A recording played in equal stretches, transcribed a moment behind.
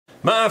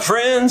My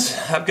friends,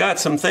 I've got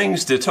some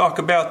things to talk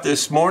about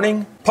this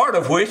morning, part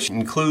of which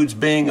includes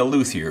being a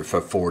luthier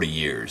for 40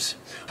 years.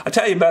 I'll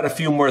tell you about a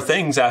few more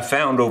things I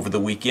found over the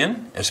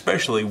weekend,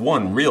 especially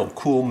one real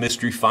cool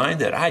mystery find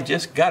that I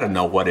just gotta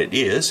know what it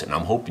is, and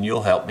I'm hoping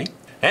you'll help me.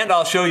 And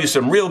I'll show you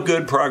some real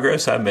good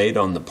progress I made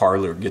on the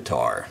parlor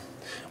guitar.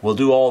 We'll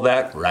do all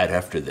that right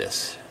after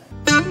this.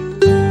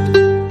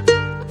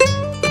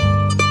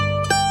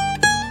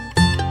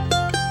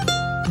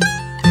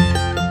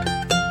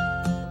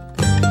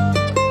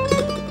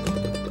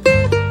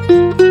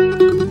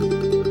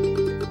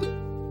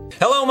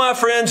 Hello my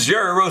friends,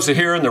 Jerry Rosa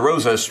here in the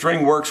Rosa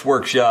String Works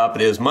Workshop.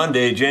 It is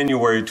Monday,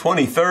 January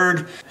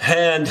 23rd,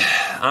 and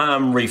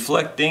I'm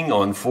reflecting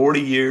on 40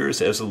 years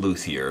as a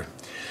luthier.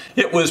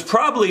 It was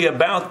probably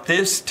about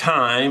this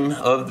time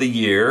of the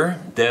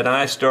year that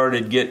I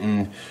started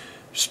getting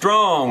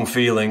strong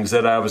feelings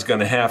that I was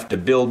going to have to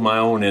build my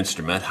own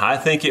instrument. I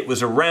think it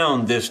was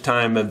around this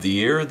time of the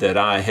year that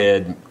I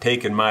had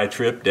taken my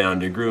trip down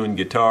to Gruen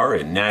Guitar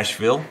in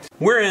Nashville.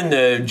 We're in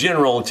the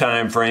general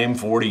time frame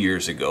 40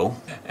 years ago.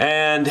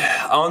 And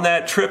on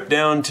that trip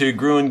down to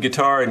Gruen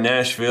Guitar in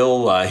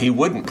Nashville, he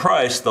wouldn't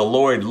price the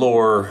Lloyd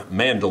Loar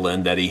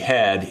mandolin that he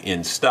had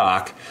in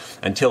stock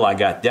until I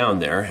got down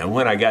there. And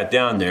when I got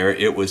down there,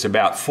 it was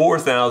about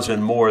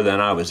 $4,000 more than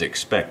I was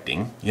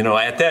expecting. You know,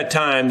 at that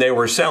time, they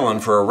were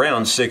selling for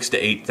around $6,000 to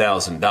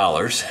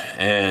 $8,000.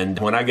 And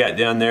when I got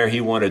down there,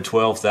 he wanted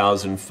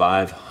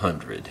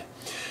 $12,500.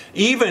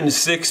 Even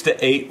 6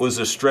 to 8 was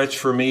a stretch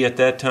for me at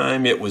that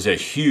time. It was a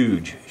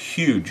huge,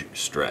 huge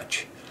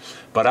stretch.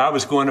 But I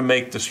was going to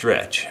make the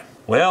stretch.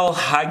 Well,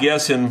 I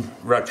guess in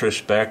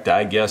retrospect,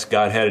 I guess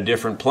God had a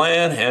different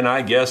plan, and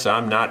I guess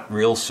I'm not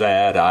real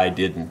sad I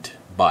didn't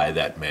buy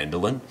that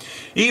mandolin.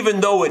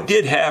 Even though it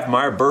did have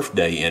my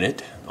birthday in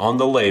it, on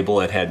the label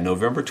it had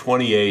November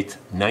 28th,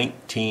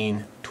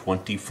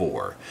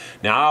 1924.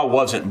 Now I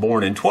wasn't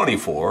born in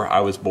 24, I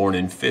was born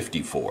in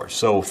 54.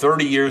 So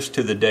 30 years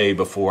to the day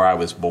before I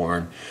was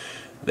born,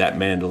 that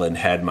mandolin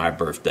had my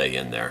birthday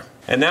in there.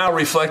 And now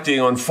reflecting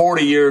on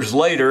 40 years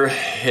later,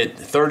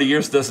 30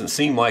 years doesn't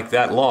seem like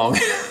that long.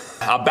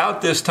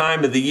 About this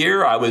time of the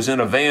year, I was in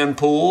a van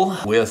pool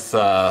with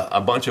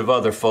a bunch of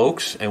other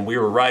folks, and we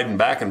were riding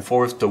back and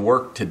forth to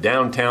work to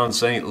downtown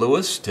St.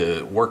 Louis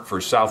to work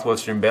for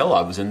Southwestern Bell. I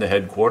was in the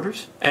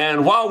headquarters.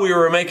 And while we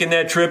were making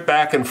that trip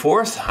back and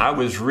forth, I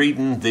was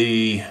reading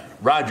the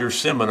Roger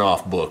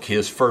Siminoff book,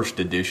 his first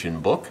edition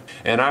book,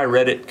 and I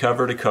read it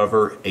cover to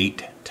cover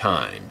 8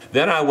 times.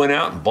 Then I went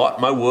out and bought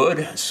my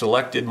wood,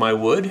 selected my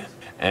wood,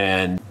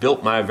 and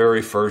built my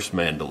very first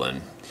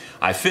mandolin.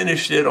 I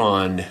finished it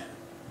on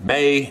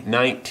May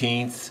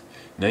 19th,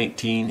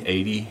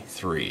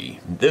 1983.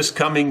 This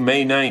coming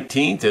May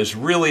 19th is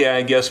really,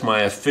 I guess,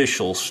 my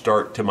official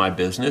start to my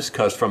business,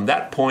 because from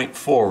that point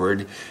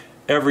forward,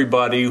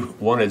 everybody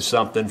wanted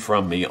something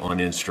from me on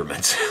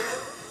instruments.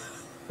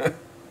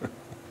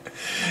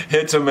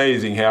 It's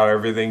amazing how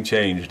everything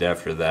changed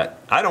after that.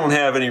 I don't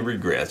have any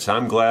regrets.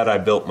 I'm glad I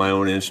built my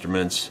own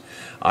instruments.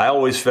 I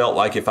always felt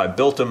like if I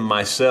built them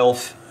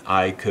myself,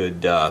 I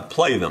could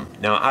play them.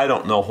 Now, I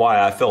don't know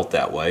why I felt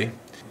that way.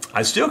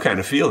 I still kind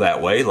of feel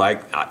that way,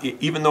 like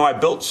even though I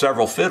built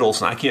several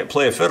fiddles and I can't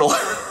play a fiddle,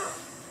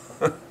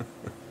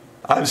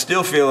 I'm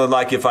still feeling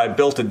like if I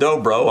built a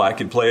dobro, I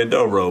could play a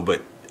dobro,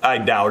 but I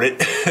doubt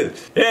it.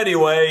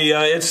 Anyway,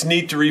 it's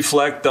neat to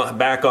reflect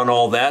back on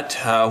all that.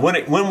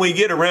 When we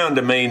get around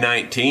to May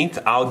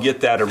 19th, I'll get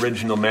that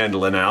original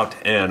mandolin out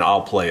and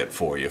I'll play it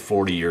for you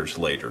 40 years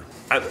later.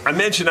 I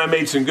mentioned I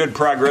made some good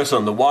progress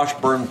on the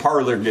Washburn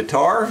parlor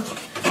guitar.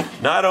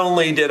 Not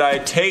only did I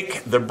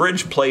take the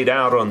bridge plate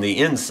out on the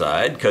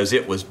inside because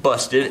it was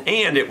busted,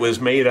 and it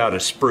was made out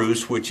of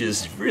spruce, which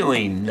is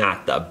really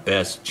not the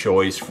best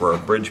choice for a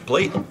bridge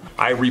plate.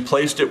 I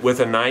replaced it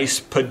with a nice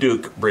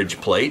Paducah bridge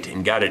plate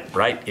and got it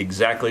right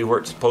exactly where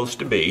it's supposed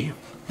to be.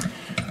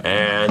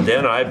 And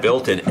then I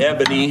built an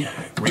ebony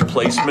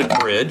replacement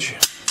bridge,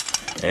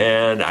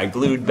 and I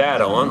glued that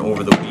on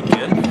over the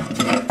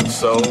weekend.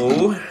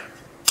 So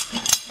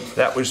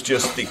that was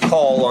just the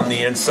caul on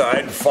the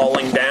inside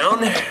falling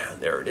down.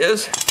 There it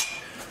is.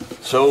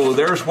 So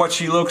there's what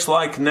she looks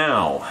like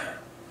now.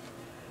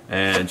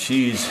 And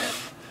she's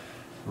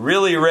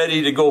really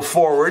ready to go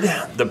forward.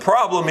 The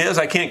problem is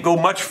I can't go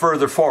much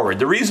further forward.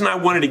 The reason I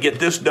wanted to get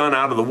this done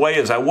out of the way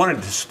is I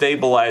wanted to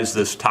stabilize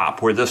this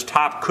top, where this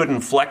top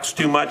couldn't flex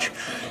too much,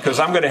 because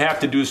I'm going to have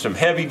to do some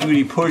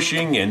heavy-duty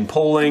pushing and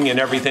pulling and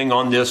everything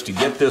on this to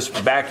get this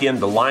back in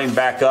to line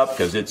back up,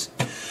 because it's,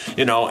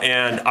 you know,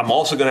 and I'm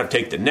also going to have to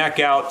take the neck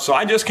out. So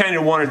I just kind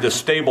of wanted to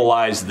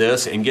stabilize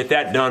this and get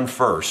that done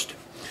first.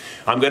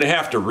 I'm going to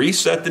have to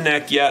reset the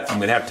neck yet. I'm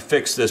going to have to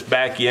fix this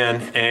back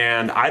in,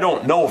 and I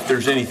don't know if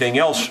there's anything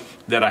else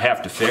that I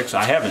have to fix.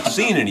 I haven't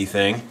seen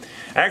anything.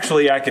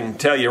 Actually, I can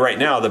tell you right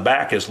now, the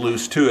back is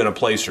loose too in a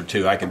place or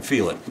two. I can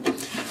feel it.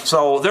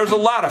 So there's a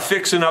lot of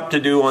fixing up to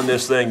do on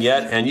this thing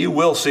yet, and you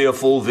will see a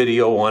full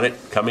video on it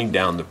coming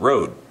down the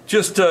road.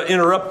 Just to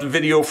interrupt the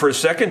video for a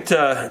second,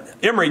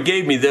 Emery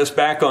gave me this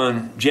back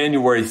on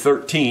January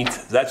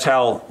 13th. That's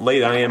how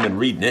late I am in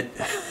reading it.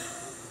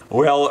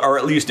 Well, or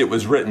at least it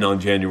was written on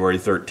January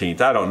 13th.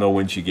 I don't know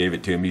when she gave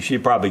it to me. She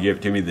probably gave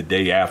it to me the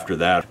day after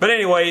that. But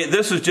anyway,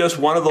 this is just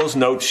one of those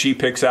notes she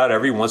picks out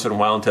every once in a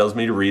while and tells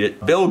me to read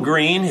it. Bill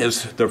Green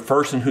is the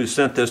person who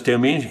sent this to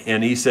me,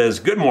 and he says,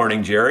 "Good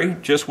morning, Jerry.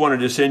 Just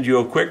wanted to send you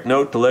a quick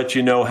note to let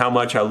you know how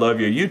much I love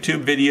your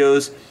YouTube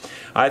videos.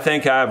 I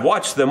think I've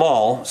watched them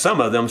all,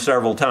 some of them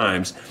several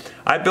times.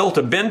 I built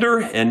a bender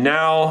and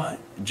now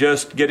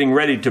just getting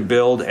ready to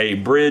build a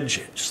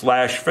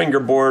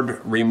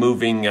bridge/fingerboard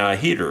removing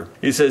heater."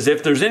 He says,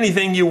 "If there's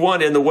anything you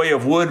want in the way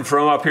of wood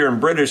from up here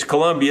in British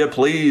Columbia,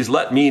 please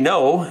let me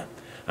know,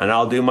 and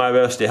I'll do my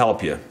best to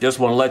help you. Just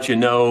want to let you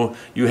know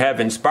you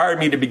have inspired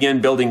me to begin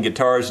building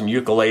guitars and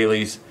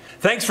ukuleles.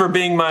 Thanks for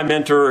being my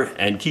mentor,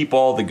 and keep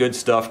all the good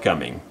stuff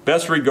coming.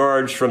 Best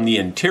regards from the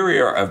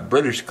interior of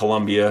British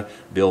Columbia,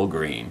 Bill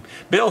Green."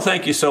 Bill,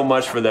 thank you so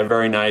much for that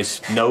very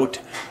nice note.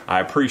 I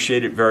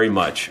appreciate it very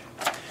much.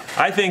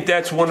 I think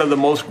that's one of the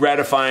most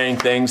gratifying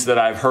things that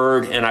I've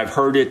heard, and I've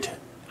heard it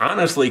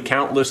honestly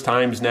countless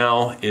times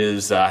now,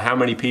 is how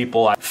many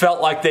people felt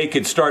like they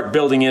could start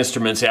building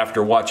instruments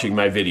after watching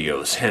my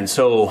videos. And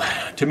so,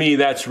 to me,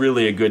 that's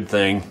really a good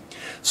thing.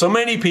 So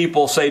many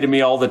people say to me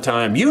all the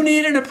time, "You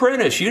need an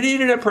apprentice, you need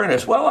an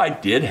apprentice." Well, I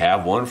did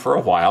have one for a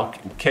while.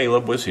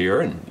 Caleb was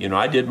here, and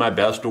I did my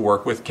best to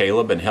work with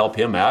Caleb and help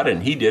him out,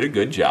 and he did a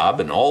good job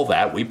and all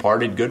that. We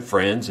parted good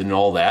friends and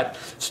all that.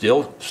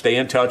 Still stay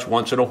in touch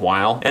once in a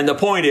while. And the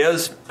point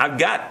is, I've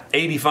got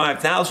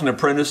 85,000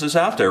 apprentices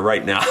out there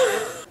right now.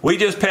 We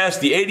just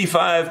passed the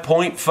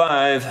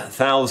 85.5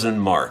 thousand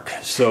mark.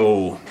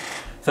 So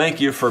thank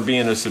you for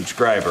being a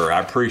subscriber. I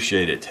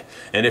appreciate it.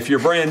 And if you're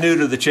brand new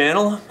to the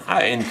channel,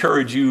 I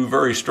encourage you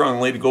very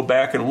strongly to go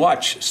back and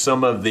watch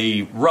some of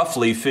the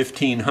roughly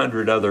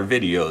 1,500 other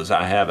videos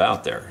I have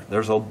out there.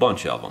 There's a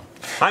bunch of them.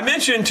 I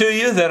mentioned to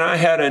you that I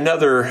had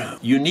another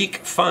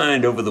unique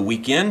find over the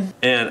weekend,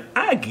 and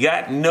I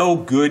got no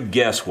good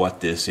guess what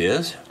this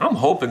is. I'm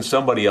hoping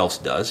somebody else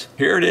does.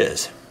 Here it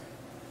is.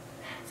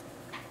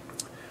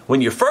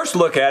 When you first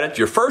look at it,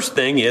 your first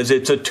thing is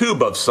it's a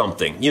tube of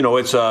something.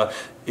 It's a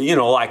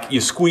like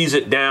you squeeze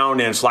it down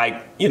and it's like,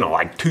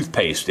 like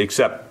toothpaste,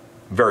 except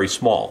very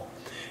small.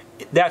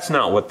 That's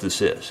not what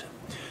this is.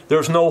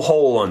 There's no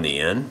hole on the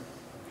end.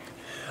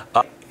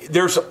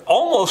 There's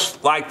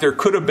almost like there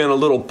could have been a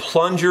little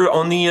plunger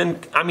on the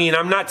end. I mean,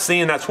 I'm not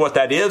saying that's what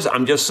that is.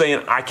 I'm just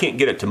saying I can't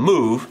get it to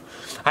move.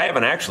 I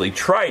haven't actually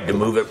tried to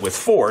move it with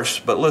force,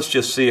 but let's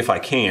just see if I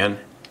can.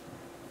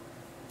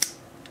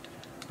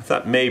 I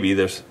thought maybe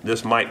this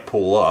might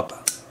pull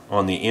up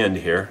on the end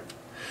here.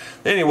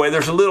 Anyway,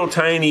 there's a little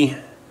tiny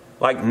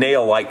like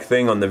nail-like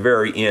thing on the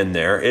very end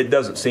there. It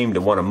doesn't seem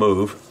to want to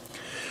move.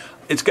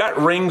 It's got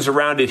rings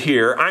around it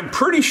here. I'm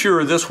pretty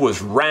sure this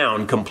was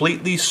round,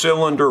 completely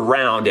cylinder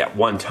round at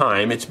one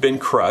time. It's been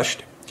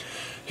crushed.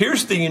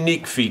 Here's the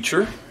unique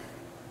feature.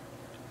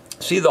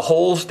 See the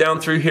holes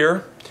down through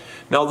here?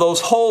 Now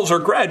those holes are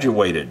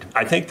graduated.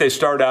 I think they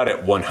start out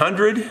at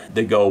 100,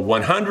 they go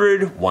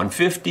 100,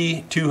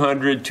 150,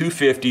 200,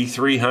 250,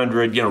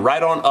 300,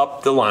 right on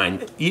up the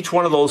line, each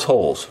one of those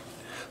holes.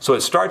 So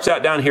it starts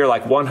out down here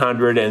like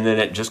 100 and then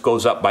it just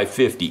goes up by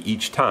 50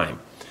 each time.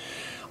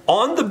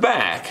 On the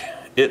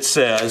back it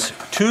says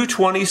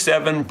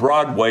 227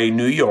 Broadway,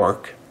 New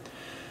York,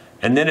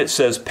 and then it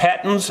says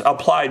patents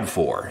applied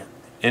for.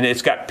 And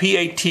it's got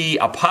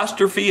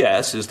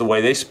P-A-T'(S) is the way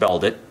they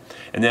spelled it.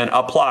 And then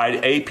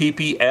applied,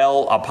 A-P-P-L'(D),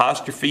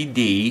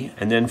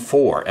 and then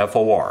for,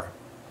 F-O-R.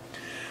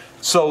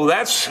 So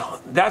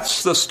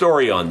that's the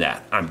story on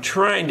that. I'm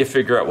trying to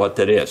figure out what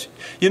that is.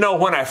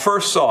 When I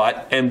first saw it,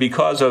 and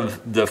because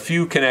of the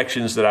few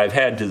connections that I've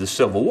had to the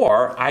Civil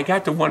War, I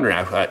got to wondering,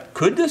 I thought,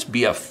 could this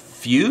be a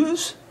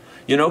fuse?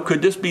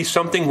 Could this be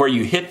something where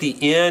you hit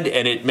the end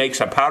and it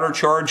makes a powder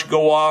charge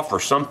go off or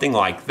something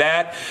like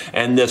that?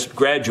 And this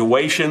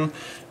graduation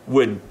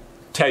would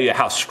tell you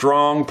how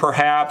strong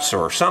perhaps,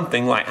 or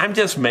something like. I'm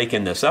just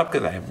making this up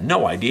because I have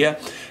no idea.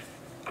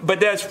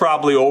 But that's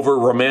probably over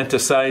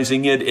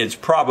romanticizing it. It's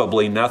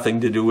probably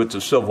nothing to do with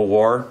the Civil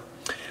War.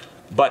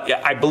 But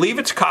I believe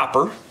it's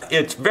copper.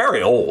 It's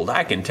very old.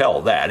 I can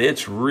tell that.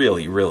 It's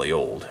really, really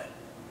old.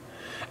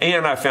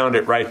 And I found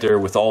it right there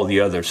with all the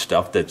other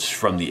stuff that's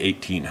from the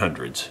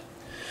 1800s.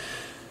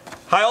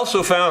 I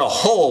also found a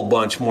whole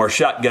bunch more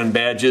shotgun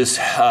badges,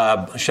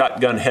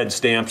 shotgun head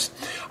stamps.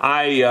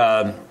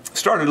 I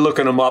started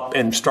looking them up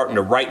and starting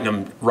to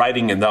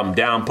writing them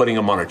down, putting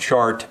them on a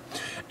chart.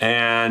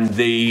 And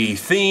the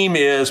theme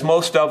is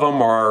most of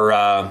them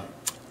are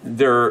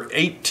they're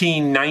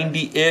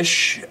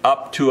 1890-ish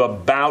up to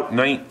about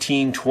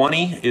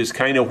 1920 is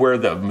kind of where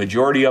the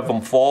majority of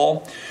them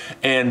fall.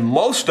 And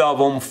most of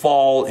them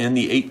fall in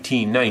the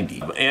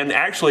 1890. And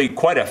actually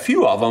quite a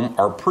few of them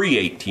are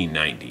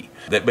pre-1890.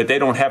 But they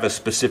don't have a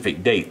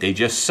specific date. They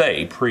just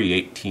say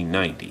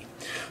pre-1890.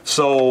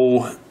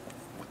 So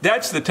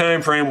that's the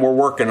time frame we're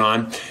working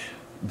on.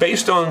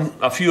 Based on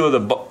a few of the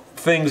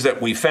things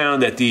that we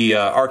found that the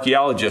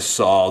archaeologists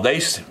saw, they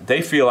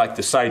feel like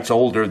the site's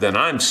older than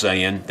I'm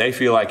saying. They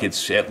feel like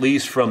it's at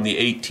least from the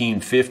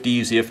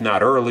 1850s, if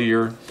not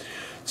earlier.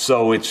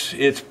 So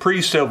it's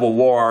pre-Civil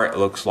War, it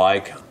looks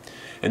like.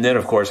 And then,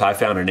 of course, I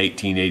found an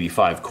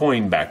 1885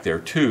 coin back there,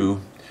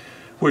 too,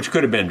 which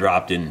could have been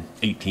dropped in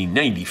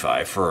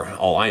 1895 for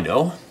all I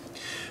know.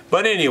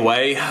 But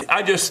anyway,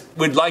 I just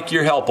would like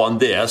your help on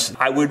this.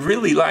 I would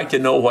really like to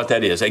know what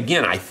that is.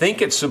 Again, I think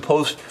this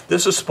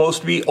is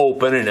supposed to be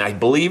open, and I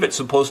believe it's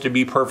supposed to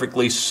be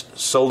perfectly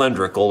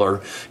cylindrical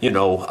or,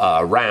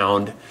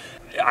 round.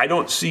 I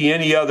don't see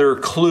any other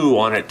clue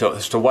on it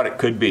as to what it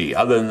could be,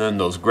 other than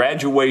those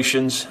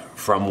graduations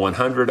from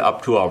 100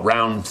 up to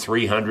around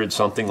 300,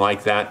 something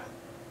like that,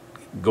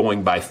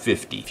 going by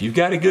 50. If you've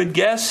got a good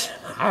guess,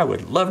 I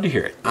would love to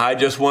hear it. I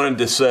just wanted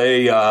to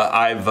say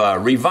I've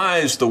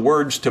revised the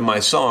words to my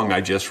song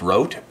I just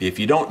wrote. If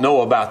you don't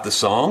know about the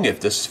song, if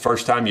this is the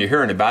first time you're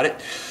hearing about it,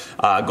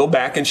 go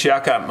back and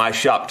check out my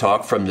shop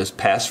talk from this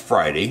past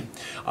Friday.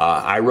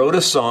 I wrote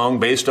a song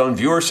based on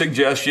viewer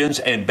suggestions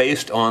and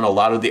based on a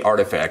lot of the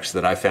artifacts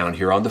that I found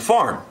here on the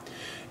farm.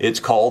 It's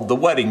called The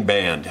Wedding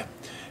Band.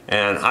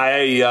 And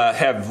I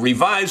have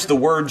revised the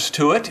words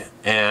to it,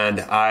 and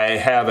I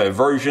have a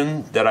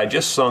version that I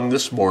just sung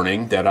this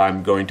morning that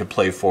I'm going to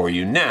play for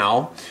you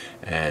now,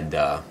 and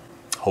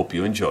hope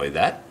you enjoy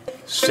that.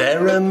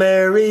 Sarah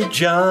married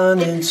John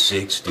in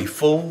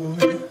 '64.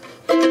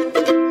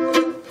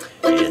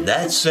 In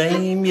that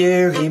same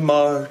year he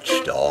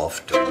marched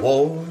off to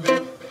war.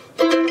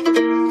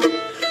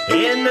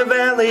 In the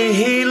valley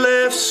he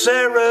left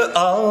Sarah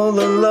all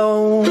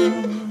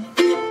alone.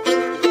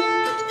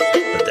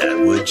 That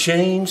would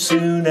change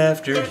soon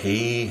after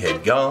he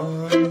had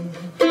gone.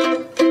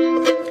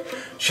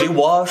 She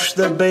washed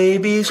the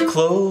baby's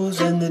clothes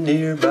in the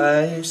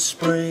nearby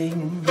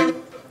spring,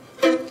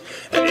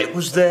 and it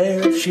was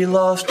there she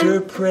lost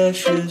her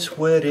precious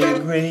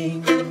wedding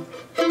ring.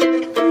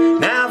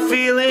 Now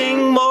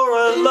feeling more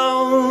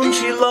alone,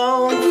 she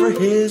longed for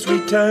his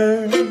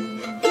return.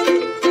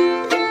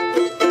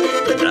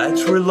 The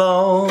nights were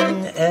long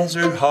as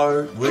her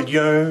heart would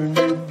yearn.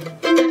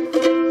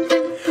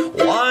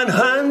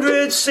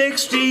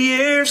 160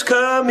 years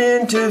come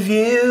into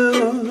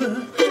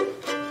view,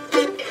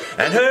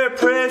 and her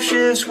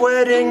precious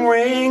wedding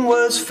ring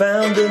was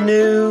found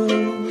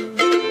anew,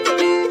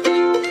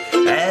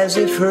 as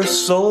if her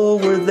soul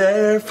were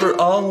there for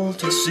all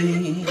to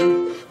see.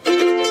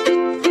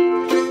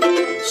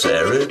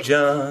 Sarah,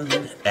 John,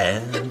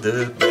 and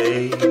the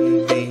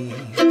baby.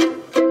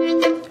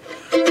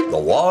 The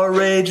war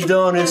raged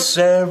on as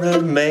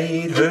Sarah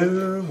made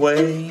her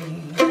way.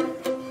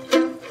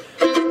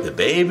 The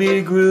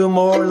baby grew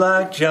more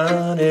like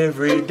John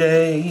every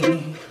day.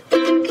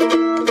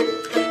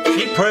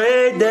 She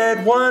prayed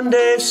that one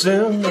day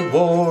soon the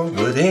war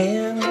would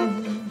end,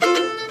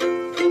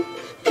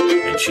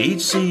 and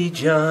she'd see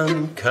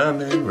John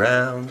coming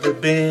round the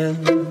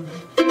bend.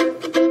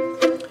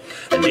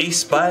 And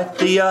despite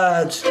the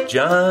odds,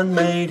 John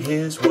made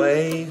his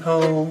way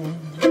home.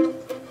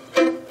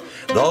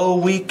 Though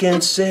weak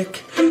and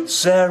sick,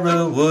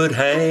 Sarah would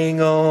hang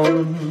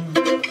on,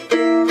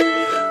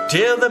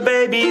 till the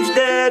baby's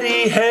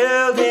daddy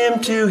held him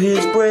to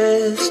his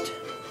breast,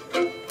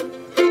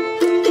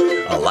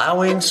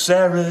 allowing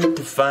Sarah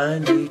to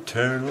find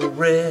eternal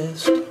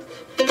rest.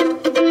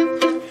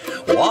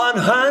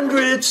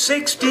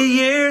 160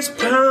 years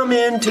come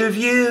into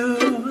view,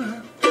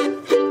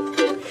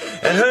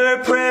 and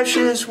her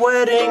precious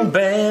wedding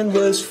band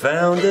was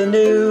found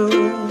anew.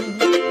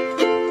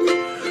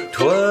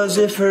 'Twas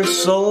if her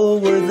soul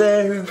were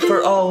there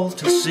for all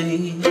to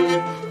see.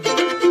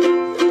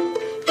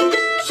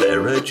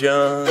 Sarah,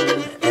 John,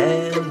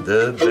 and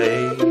the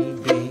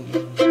baby.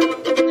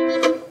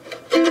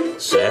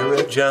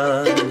 Sarah,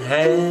 John,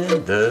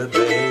 and the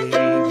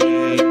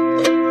baby.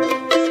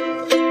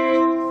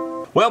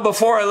 Well,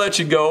 before I let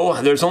you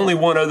go, there's only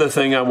one other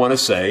thing I want to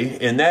say,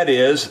 and that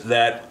is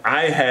that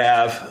I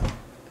have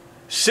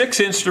 6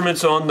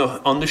 instruments on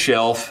the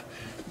shelf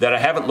that I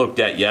haven't looked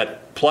at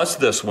yet, plus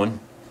this one.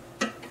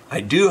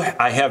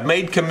 I have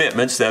made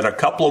commitments that a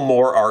couple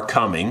more are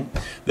coming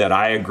that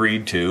I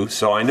agreed to,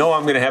 so I know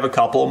I'm going to have a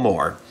couple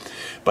more.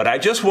 But I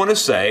just want to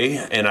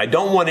say, and I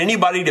don't want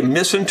anybody to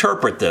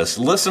misinterpret this,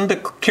 listen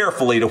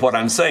carefully to what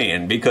I'm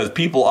saying, because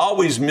people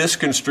always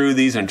misconstrue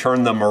these and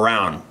turn them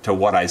around to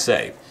what I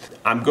say.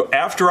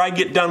 After I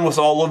get done with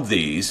all of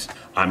these,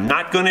 I'm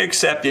not going to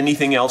accept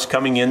anything else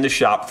coming in the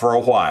shop for a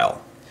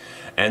while.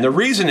 And the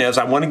reason is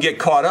I want to get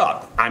caught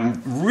up.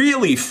 I'm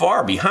really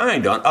far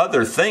behind on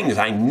other things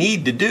I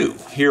need to do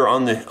here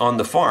on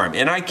the farm.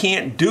 And I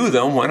can't do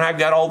them when I've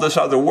got all this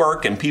other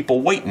work and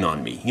people waiting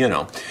on me,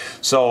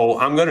 So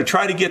I'm going to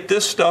try to get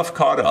this stuff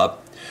caught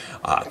up,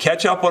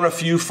 catch up on a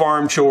few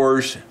farm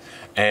chores,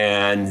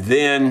 and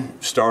then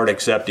start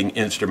accepting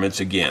instruments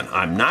again.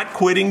 I'm not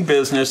quitting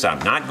business. I'm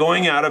not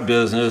going out of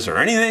business or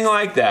anything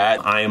like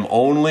that. I am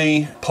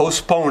only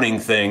postponing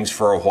things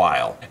for a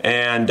while.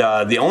 And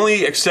the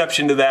only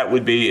exception to that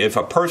would be if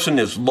a person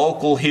is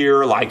local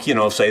here, like, you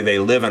know, say they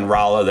live in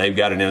Rolla, they've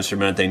got an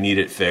instrument, they need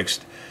it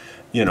fixed.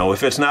 You know,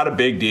 if it's not a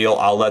big deal,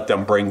 I'll let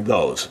them bring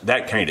those,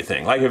 that kind of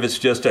thing. Like if it's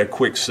just a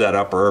quick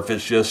setup or if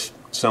it's just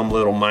some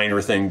little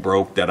minor thing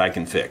broke that I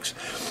can fix.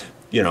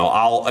 You know,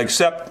 I'll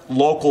accept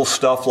local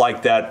stuff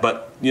like that,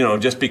 but, you know,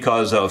 just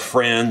because of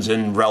friends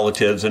and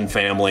relatives and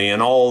family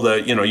and all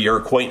the, you know, your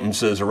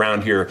acquaintances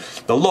around here,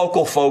 the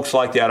local folks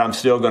like that, I'm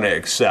still going to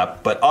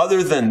accept. But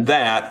other than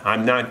that,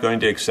 I'm not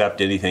going to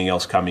accept anything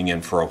else coming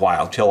in for a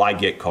while till I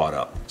get caught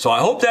up. So I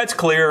hope that's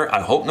clear.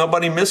 I hope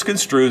nobody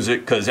misconstrues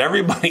it, because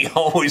everybody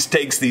always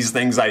takes these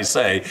things I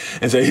say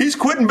and say, he's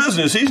quitting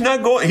business. He's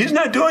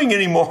not doing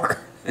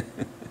anymore.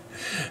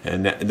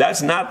 And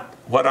that's not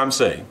what I'm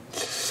saying.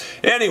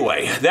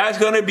 Anyway, that's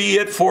going to be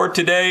it for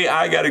today.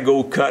 I got to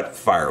go cut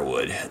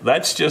firewood.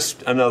 That's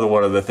just another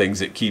one of the things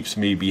that keeps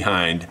me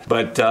behind.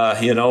 But,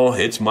 you know,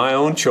 it's my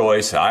own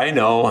choice. I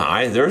know.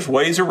 There's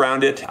ways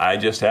around it. I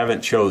just haven't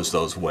chose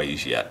those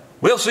ways yet.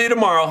 We'll see you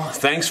tomorrow.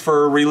 Thanks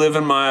for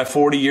reliving my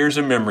 40 years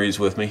of memories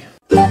with me.